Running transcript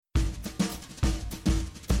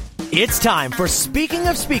It's time for Speaking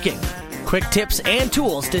of Speaking. Quick tips and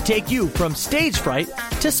tools to take you from stage fright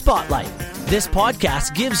to spotlight. This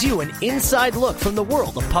podcast gives you an inside look from the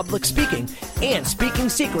world of public speaking and speaking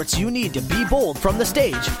secrets you need to be bold from the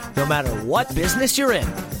stage, no matter what business you're in.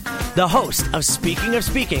 The host of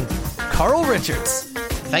Speaking, Carl Richards.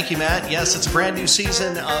 Thank you, Matt. Yes, it's a brand new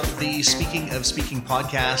season of the Speaking of Speaking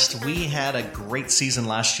podcast. We had a great season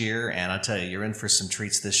last year, and I tell you, you're in for some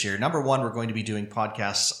treats this year. Number one, we're going to be doing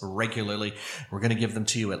podcasts regularly. We're going to give them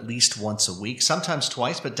to you at least once a week, sometimes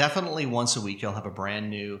twice, but definitely once a week. You'll have a brand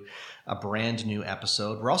new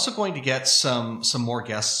episode. We're also going to get some more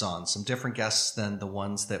guests on, some different guests than the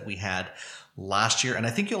ones that we had last year. And I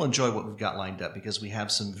think you'll enjoy what we've got lined up because we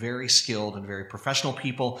have some very skilled and very professional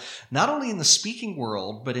people, not only in the speaking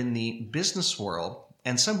world, but in the business world,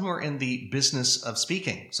 and some who are in the business of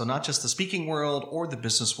speaking. So not just the speaking world or the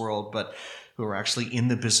business world, but who are actually in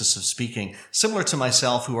the business of speaking, similar to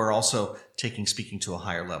myself, who are also taking speaking to a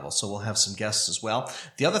higher level. So we'll have some guests as well.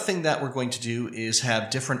 The other thing that we're going to do is have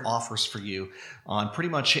different offers for you on pretty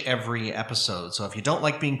much every episode. So if you don't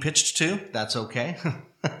like being pitched to, that's okay.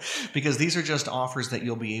 Because these are just offers that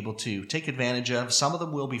you'll be able to take advantage of. Some of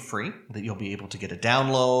them will be free, that you'll be able to get a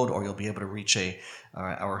download, or you'll be able to reach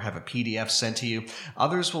or have a PDF sent to you.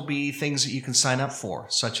 Others will be things that you can sign up for,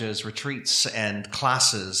 such as retreats and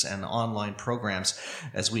classes and online programs,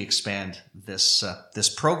 as we expand this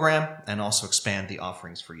program and also expand the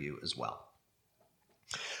offerings for you as well.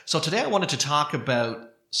 So today I wanted to talk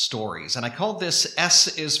about stories, and I called this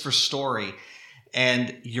S is for story,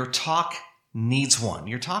 and your talk needs one.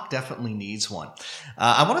 Your talk definitely needs one.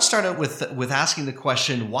 I want to start out with asking the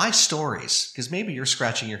question, why stories? Because maybe you're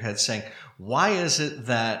scratching your head saying, why is it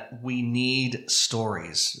that we need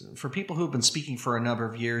stories? For people who have been speaking for a number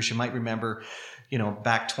of years, you might remember,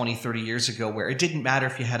 back 20, 30 years ago, where it didn't matter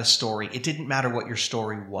if you had a story. It didn't matter what your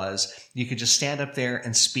story was. You could just stand up there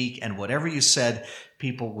and speak, and whatever you said,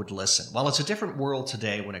 people would listen. Well, it's a different world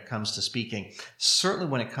today when it comes to speaking, certainly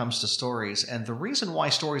when it comes to stories. And the reason why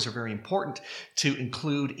stories are very important to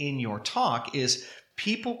include in your talk is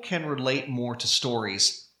people can relate more to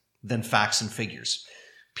stories than facts and figures.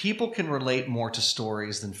 People can relate more to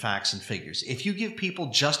stories than facts and figures. If you give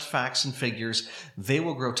people just facts and figures, they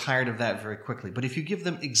will grow tired of that very quickly. But if you give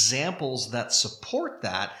them examples that support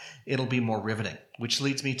that, it'll be more riveting, which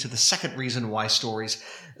leads me to the second reason why stories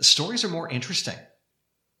are more interesting.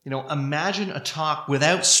 Imagine a talk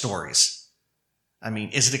without stories. I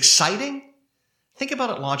mean, is it exciting? Think about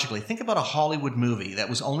it logically. Think about a Hollywood movie that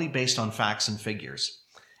was only based on facts and figures.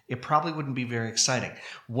 It probably wouldn't be very exciting.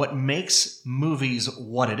 What makes movies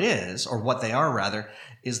what it is, or what they are rather,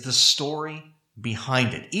 is the story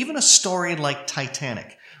behind it. Even a story like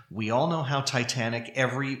Titanic. We all know how Titanic,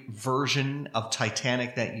 every version of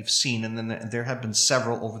Titanic that you've seen, and then there have been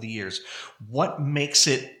several over the years. What makes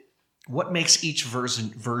each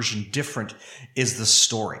version different is the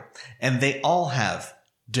story. And they all have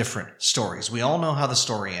different stories. We all know how the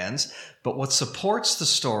story ends, but what supports the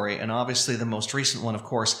story, and obviously the most recent one, of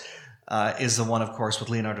course, is the one, of course, with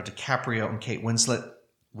Leonardo DiCaprio and Kate Winslet.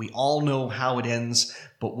 We all know how it ends,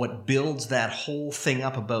 but what builds that whole thing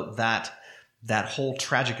up about that whole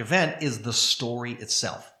tragic event is the story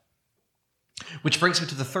itself. Which brings me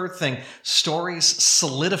to the third thing. Stories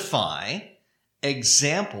solidify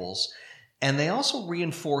examples, and they also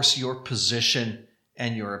reinforce your position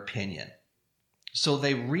and your opinion. So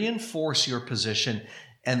they reinforce your position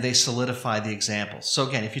and they solidify the examples. So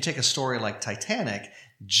again, if you take a story like Titanic,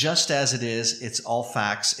 just as it is, it's all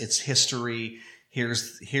facts, it's history,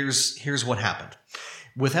 here's what happened.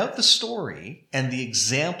 Without the story and the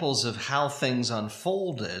examples of how things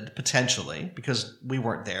unfolded, potentially, because we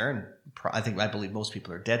weren't there, and I believe most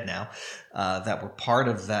people are dead now, that were part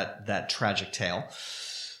of that tragic tale.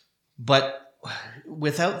 But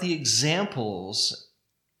without the examples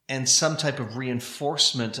and some type of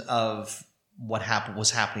reinforcement of what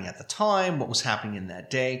was happening at the time, what was happening in that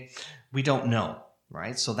day, we don't know,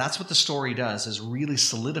 right? So that's what the story does, is really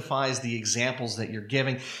solidifies the examples that you're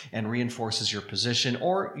giving and reinforces your position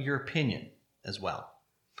or your opinion as well.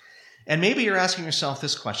 And maybe you're asking yourself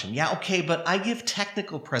this question. Yeah, okay, but I give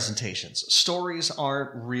technical presentations. Stories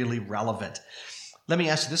aren't really relevant. Let me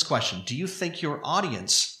ask you this question. Do you think your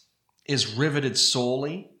audience is riveted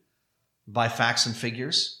solely by facts and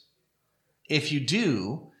figures? If you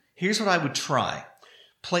do, here's what I would try.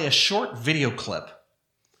 Play a short video clip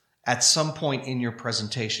at some point in your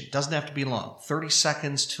presentation. It doesn't have to be long, 30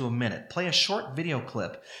 seconds to a minute. Play a short video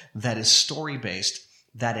clip that is story-based,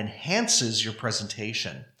 that enhances your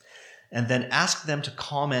presentation, and then ask them to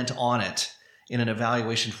comment on it in an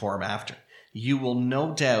evaluation forum after. you will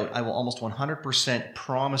no doubt, I will almost 100%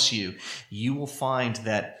 promise you, you will find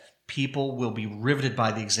that people will be riveted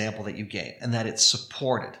by the example that you gave and that it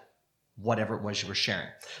supported whatever it was you were sharing.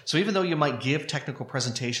 So even though you might give technical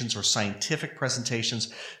presentations or scientific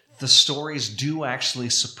presentations, the stories do actually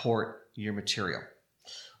support your material.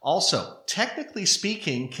 Also, technically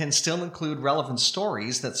speaking can still include relevant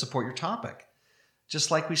stories that support your topic. Just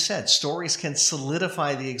like we said, stories can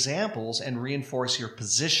solidify the examples and reinforce your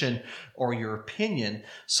position or your opinion.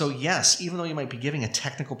 So yes, even though you might be giving a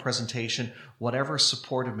technical presentation, whatever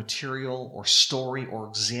supportive material or story or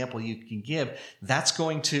example you can give, that's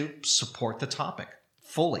going to support the topic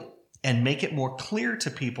fully and make it more clear to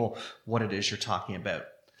people what it is you're talking about.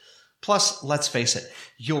 Plus, let's face it,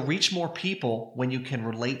 you'll reach more people when you can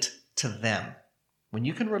relate to them. When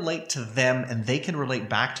you can relate to them and they can relate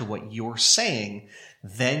back to what you're saying,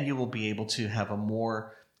 then you will be able to have a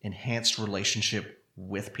more enhanced relationship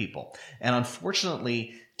with people. And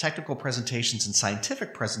unfortunately, technical presentations and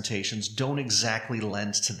scientific presentations don't exactly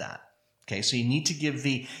lend to that. Okay, so you need to give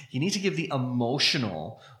the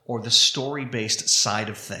emotional or the story-based side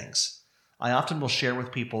of things. I often will share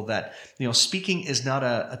with people that, speaking is not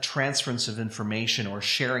a transference of information or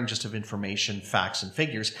sharing just of information, facts, and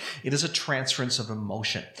figures. It is a transference of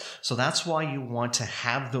emotion. So that's why you want to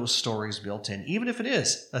have those stories built in, even if it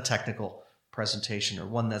is a technical presentation or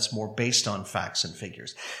one that's more based on facts and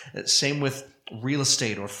figures. Same with real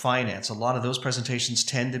estate or finance. A lot of those presentations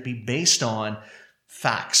tend to be based on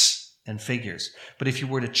facts and figures. But if you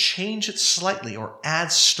were to change it slightly or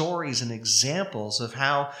add stories and examples of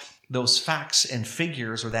how those facts and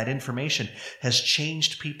figures or that information has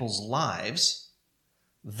changed people's lives,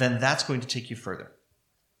 then that's going to take you further.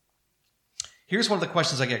 Here's one of the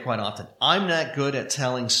questions I get quite often. I'm not good at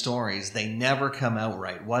telling stories. They never come out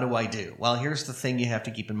right. What do I do? Well, here's the thing you have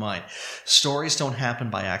to keep in mind. Stories don't happen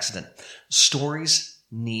by accident. Stories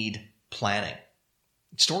need planning.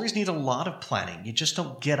 Stories need a lot of planning. You just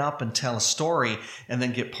don't get up and tell a story and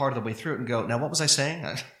then get part of the way through it and go, now what was I saying?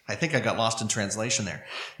 I think I got lost in translation there.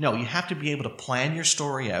 No, you have to be able to plan your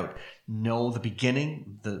story out, know the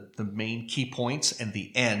beginning, the main key points, and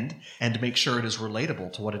the end, and to make sure it is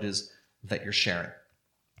relatable to what it is that you're sharing.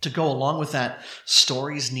 To go along with that,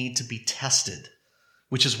 stories need to be tested,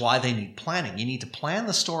 which is why they need planning. You need to plan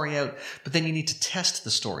the story out, but then you need to test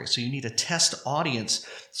the story. So you need a test audience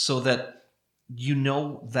so that you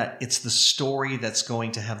know that it's the story that's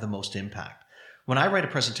going to have the most impact. When I write a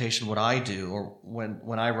presentation, what I do, or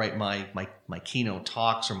when I write my keynote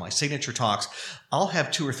talks or my signature talks, I'll have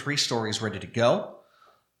 2 or 3 stories ready to go.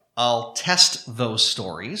 I'll test those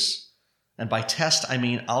stories. And by test, I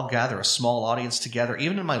mean I'll gather a small audience together.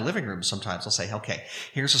 Even in my living room, sometimes I'll say, okay,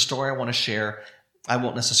 here's a story I want to share. I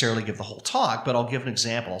won't necessarily give the whole talk, but I'll give an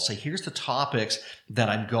example. I'll say, here's the topics that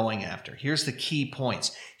I'm going after. Here's the key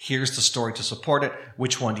points. Here's the story to support it.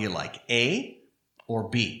 Which one do you like, A or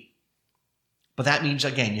B? But that means,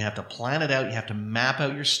 again, you have to plan it out. You have to map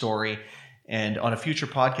out your story. And on a future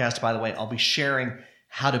podcast, by the way, I'll be sharing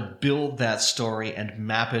how to build that story and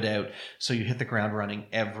map it out so you hit the ground running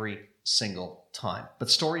every single time.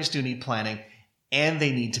 But stories do need planning, and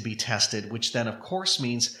they need to be tested, which then, of course,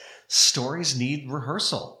 means stories need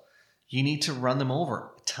rehearsal. You need to run them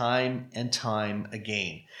over time and time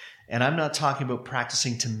again. And I'm not talking about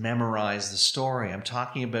practicing to memorize the story. I'm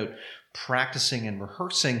talking about practicing and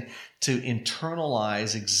rehearsing to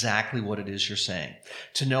internalize exactly what it is you're saying,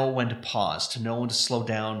 to know when to pause, to know when to slow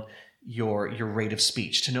down your rate of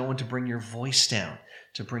speech, to know when to bring your voice down,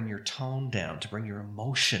 to bring your tone down, to bring your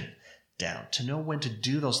emotion down, to know when to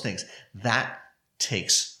do those things. That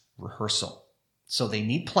takes rehearsal. So they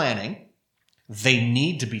need planning, they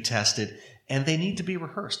need to be tested, and they need to be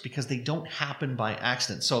rehearsed because they don't happen by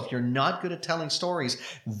accident. So if you're not good at telling stories,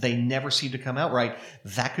 they never seem to come out right.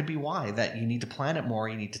 That could be why, that you need to plan it more,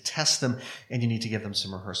 you need to test them, and you need to give them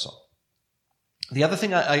some rehearsal. The other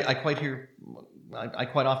thing I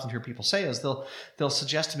quite often hear people say is they'll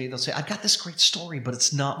suggest to me, they'll say, I've got this great story, but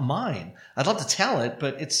it's not mine. I'd love to tell it,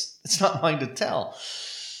 but it's not mine to tell.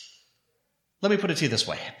 Let me put it to you this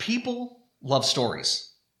way. People love stories.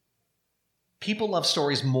 People love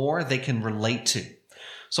stories more they can relate to.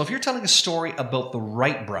 So if you're telling a story about the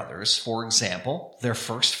Wright brothers, for example, their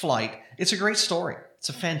first flight, it's a great story. It's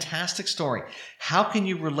a fantastic story. How can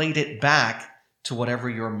you relate it back to whatever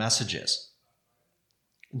your message is?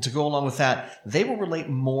 And to go along with that, they will relate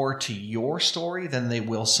more to your story than they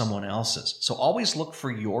will someone else's. So always look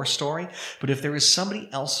for your story. But if there is somebody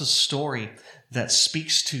else's story that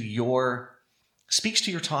speaks to your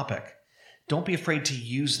topic, don't be afraid to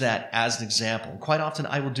use that as an example. And quite often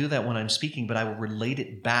I will do that when I'm speaking, but I will relate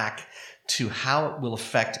it back to how it will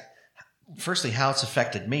affect firstly, how it's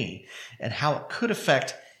affected me and how it could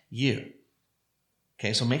affect you.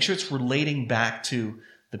 Okay, so make sure it's relating back to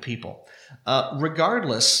the people.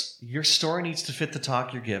 Regardless, your story needs to fit the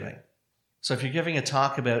talk you're giving. So if you're giving a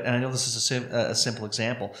talk about, and I know this is a simple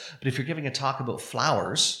example, but if you're giving a talk about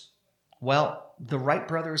flowers, well, the Wright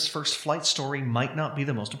brothers' first flight story might not be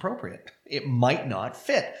the most appropriate. It might not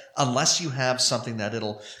fit unless you have something that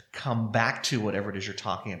it'll come back to whatever it is you're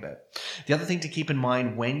talking about. The other thing to keep in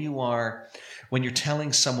mind when you're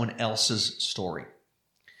telling someone else's story,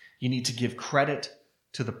 you need to give credit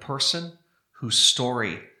to the person whose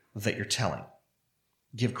story that you're telling.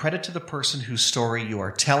 Give credit to the person whose story you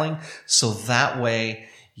are telling, so that way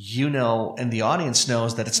you know and the audience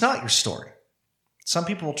knows that it's not your story. Some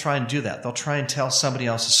people will try and do that. They'll try and tell somebody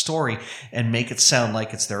else's story and make it sound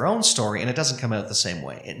like it's their own story, and it doesn't come out the same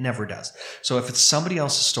way. It never does. So if it's somebody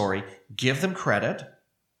else's story, give them credit.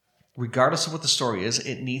 Regardless of what the story is,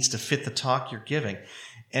 it needs to fit the talk you're giving.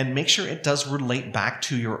 And make sure it does relate back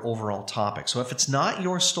to your overall topic. So if it's not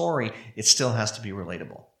your story, it still has to be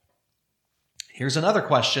relatable. Here's another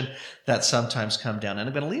question that sometimes come down. And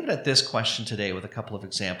I'm going to leave it at this question today with a couple of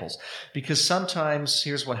examples. Because sometimes,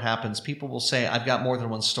 here's what happens. People will say, I've got more than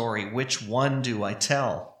one story. Which one do I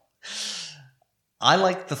tell? I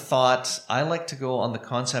like to go on the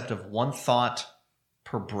concept of one thought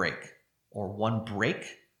per break, or one break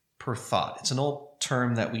per thought. It's an old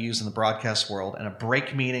term that we use in the broadcast world, and a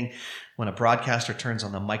break meaning when a broadcaster turns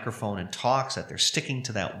on the microphone and talks, that they're sticking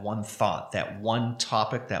to that one thought, that one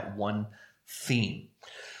topic, that one theme.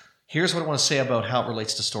 Here's what I want to say about how it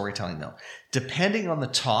relates to storytelling, though. Depending on the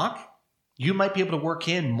talk, you might be able to work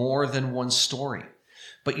in more than one story,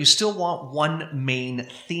 but you still want one main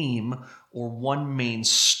theme or one main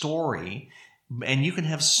story, and you can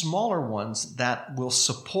have smaller ones that will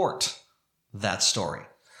support that story.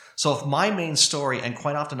 So if my main story, and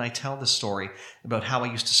quite often I tell this story about how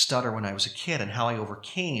I used to stutter when I was a kid and how I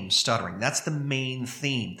overcame stuttering. That's the main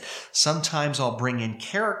theme. Sometimes I'll bring in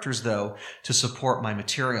characters, though, to support my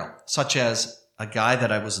material, such as a guy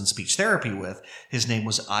that I was in speech therapy with. His name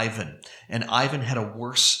was Ivan, and Ivan had a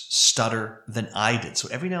worse stutter than I did. So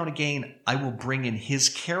every now and again, I will bring in his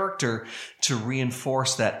character to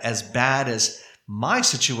reinforce that as bad as my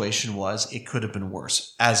situation was, it could have been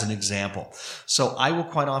worse, as an example. So I will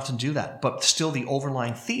quite often do that. But still, the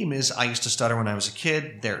overlying theme is I used to stutter when I was a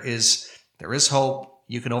kid. There is hope.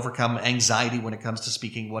 You can overcome anxiety when it comes to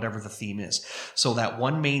speaking, whatever the theme is. So that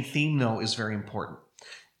one main theme, though, is very important.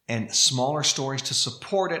 And smaller stories to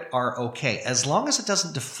support it are okay, as long as it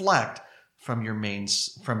doesn't deflect from your main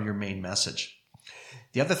message.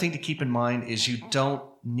 The other thing to keep in mind is you don't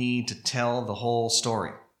need to tell the whole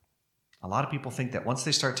story. A lot of people think that once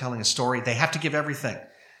they start telling a story, they have to give everything.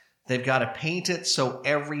 They've got to paint it so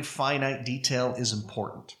every finite detail is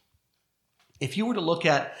important. If you were to look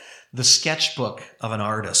at the sketchbook of an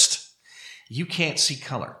artist, you can't see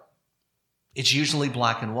color. It's usually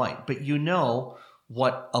black and white, but you know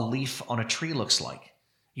what a leaf on a tree looks like.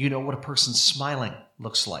 You know what a person smiling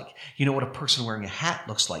looks like. You know what a person wearing a hat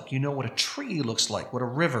looks like. You know what a tree looks like, what a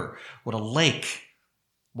river, what a lake,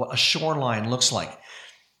 what a shoreline looks like.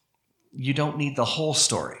 You don't need the whole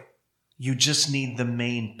story. You just need the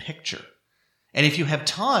main picture. And if you have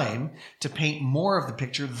time to paint more of the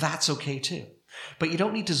picture, that's okay too. But you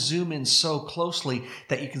don't need to zoom in so closely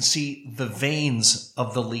that you can see the veins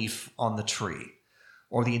of the leaf on the tree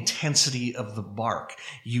or the intensity of the bark.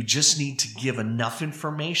 You just need to give enough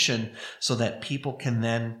information so that people can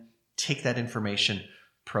then take that information,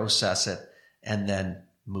 process it, and then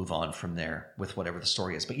move on from there with whatever the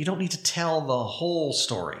story is. But you don't need to tell the whole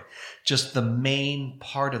story, just the main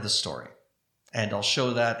part of the story. And I'll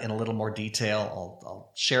show that in a little more detail.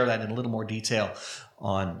 I'll share that in a little more detail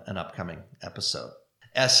on an upcoming episode.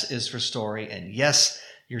 S is for story, and yes,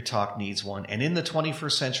 your talk needs one. And in the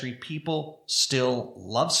 21st century, people still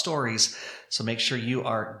love stories, so make sure you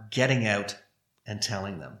are getting out and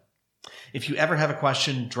telling them. If you ever have a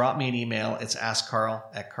question, drop me an email. It's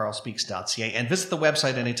askcarl@carlspeaks.ca. And visit the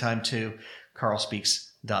website anytime too,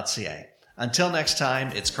 carlspeaks.ca. Until next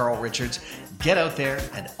time, it's Carl Richards. Get out there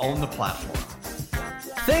and own the platform.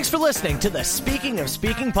 Thanks for listening to the Speaking of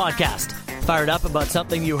Speaking podcast. Fired up about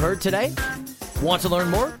something you heard today? Want to learn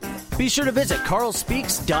more? Be sure to visit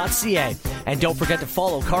carlspeaks.ca. And don't forget to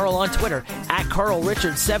follow Carl on Twitter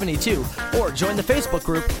 @CarlRichards72 or join the Facebook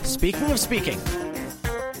group Speaking of Speaking.